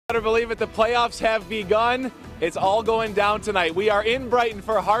Better believe it, the playoffs have begun. It's all going down tonight. We are in Brighton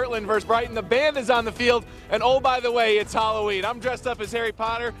for Hartland versus Brighton. The band is on the field, and oh, by the way, it's Halloween. I'm dressed up as Harry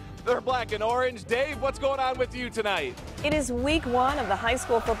Potter. They're black and orange. Dave, what's going on with you tonight? It is week one of the high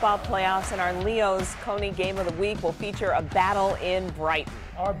school football playoffs, and our Leo's Coney Game of the Week will feature a battle in Brighton.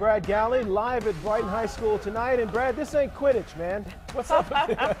 Our Brad Galley live at Brighton High School tonight. And Brad, this ain't Quidditch, man. What's up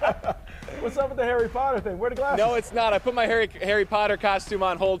with the Harry Potter thing? Where the glasses? No, it's not. I put my Harry Potter costume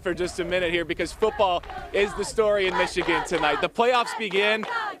on hold for just a minute here because football is the story in Michigan tonight. The playoffs begin.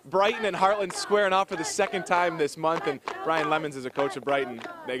 Brighton and Hartland squaring off for the second time this month, and Brian Lemons is a coach of Brighton.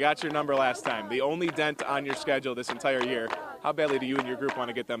 They got your number last time. The only dent on your schedule this entire year. How badly do you and your group want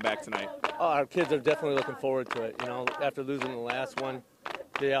to get them back tonight? Oh, our kids are definitely looking forward to it. You know, after losing the last one,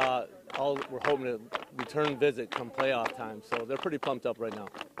 they all were hoping to return visit come playoff time, so they're pretty pumped up right now.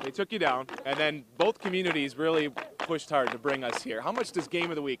 They took you down, and then both communities really pushed hard to bring us here. How much does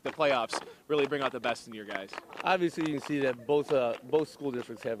Game of the Week, the playoffs, really bring out the best in your guys? Obviously, you can see that both school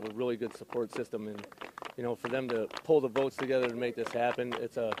districts have a really good support system, and you know, for them to pull the votes together to make this happen,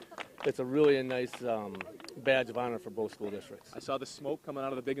 it's a really nice badge of honor for both school districts. I saw the smoke coming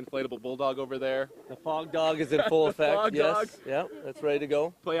out of the big inflatable bulldog over there. The fog dog is in full effect. Fog yes, dog. yeah, that's ready to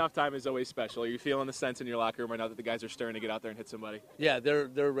go. Playoff time is always special. Are you feeling the sense in your locker room right now that the guys are stirring to get out there and hit somebody? Yeah, they're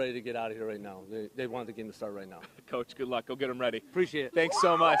ready to get out of here right now. They want the game to start right now. Coach, good luck. Go get them ready. Appreciate it. Thanks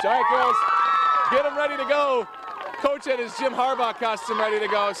so much. All right, girls, get them ready to go. Coach had his Jim Harbaugh costume ready to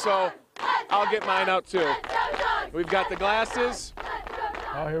go, so I'll get mine out too. We've got the glasses.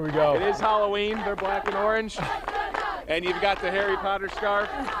 Oh, here we go. It is Halloween. They're black and orange. And you've got the Harry Potter scarf.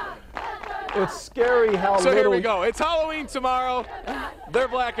 It's scary how So little... here we go. It's Halloween tomorrow. They're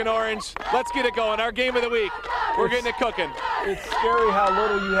black and orange. Let's get it going. Our game of the week. We're getting it cooking. It's scary how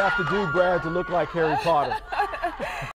little you have to do, Brad, to look like Harry Potter.